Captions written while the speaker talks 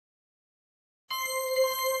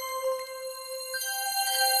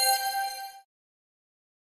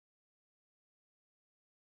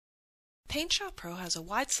PaintShop Pro has a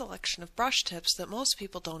wide selection of brush tips that most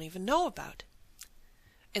people don't even know about.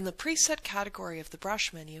 In the preset category of the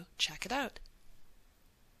brush menu, check it out.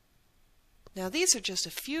 Now these are just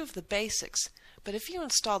a few of the basics, but if you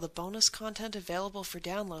install the bonus content available for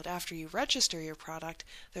download after you register your product,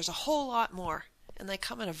 there's a whole lot more, and they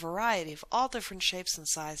come in a variety of all different shapes and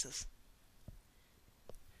sizes.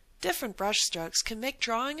 Different brush strokes can make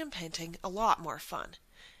drawing and painting a lot more fun,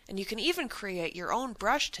 and you can even create your own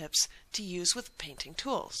brush tips to use with painting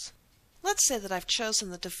tools. Let's say that I've chosen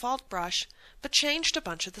the default brush, but changed a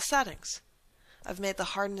bunch of the settings. I've made the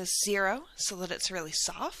hardness 0 so that it's really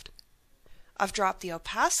soft. I've dropped the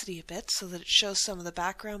opacity a bit so that it shows some of the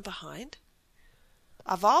background behind.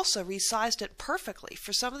 I've also resized it perfectly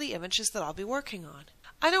for some of the images that I'll be working on.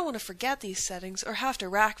 I don't want to forget these settings or have to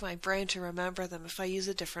rack my brain to remember them if I use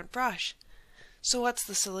a different brush. So what's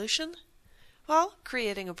the solution? Well,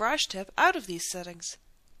 creating a brush tip out of these settings.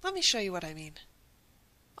 Let me show you what I mean.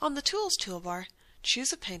 On the Tools toolbar,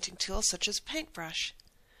 choose a painting tool such as a paintbrush.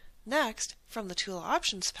 Next, from the Tool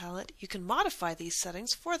Options palette, you can modify these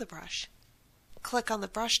settings for the brush. Click on the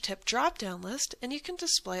Brush Tip drop-down list and you can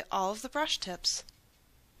display all of the brush tips.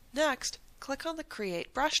 Next, click on the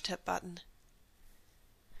Create Brush Tip button.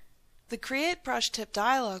 The Create Brush Tip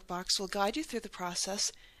dialog box will guide you through the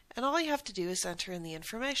process, and all you have to do is enter in the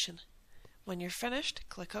information. When you're finished,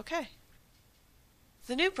 click OK.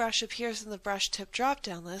 The new brush appears in the Brush Tip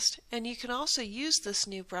drop-down list, and you can also use this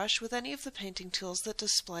new brush with any of the painting tools that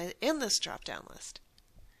display in this drop-down list.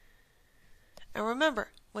 And remember,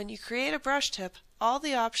 when you create a brush tip, all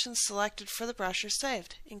the options selected for the brush are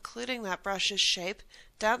saved, including that brush's shape,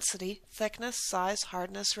 density, thickness, size,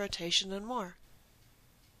 hardness, rotation, and more.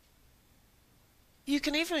 You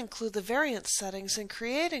can even include the variance settings in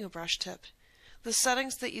creating a brush tip. The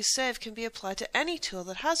settings that you save can be applied to any tool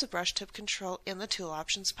that has a brush tip control in the Tool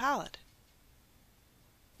Options palette.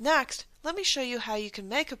 Next, let me show you how you can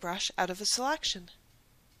make a brush out of a selection.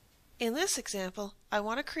 In this example, I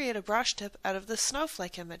want to create a brush tip out of the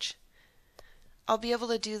snowflake image. I'll be able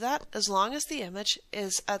to do that as long as the image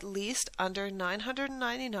is at least under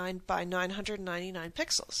 999 by 999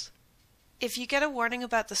 pixels. If you get a warning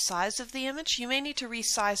about the size of the image, you may need to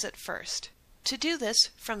resize it first. To do this,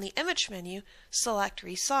 from the Image menu, select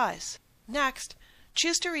Resize. Next,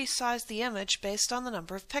 choose to resize the image based on the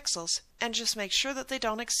number of pixels, and just make sure that they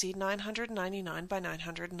don't exceed 999 by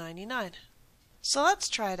 999. So let's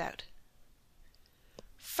try it out.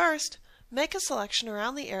 First, make a selection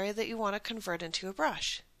around the area that you want to convert into a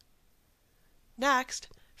brush. Next,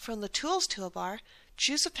 from the Tools toolbar,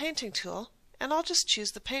 choose a painting tool, and I'll just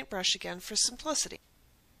choose the paintbrush again for simplicity.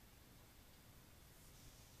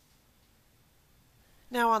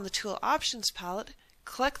 Now on the Tool Options palette,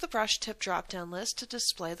 click the Brush Tip drop-down list to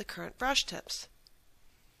display the current brush tips.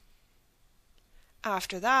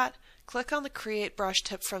 After that, click on the Create Brush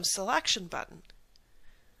Tip from Selection button.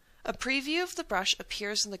 A preview of the brush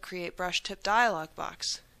appears in the Create Brush Tip dialog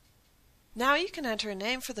box. Now you can enter a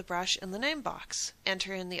name for the brush in the name box,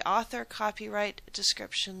 enter in the author, copyright,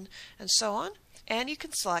 description, and so on, and you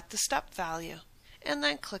can select the step value, and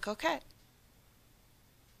then click OK.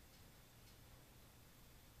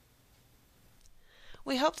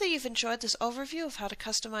 We hope that you've enjoyed this overview of how to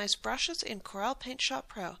customize brushes in Corel PaintShop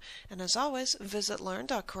Pro, and as always, visit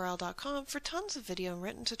learn.corel.com for tons of video and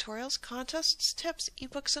written tutorials, contests, tips,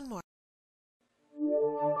 ebooks, and more.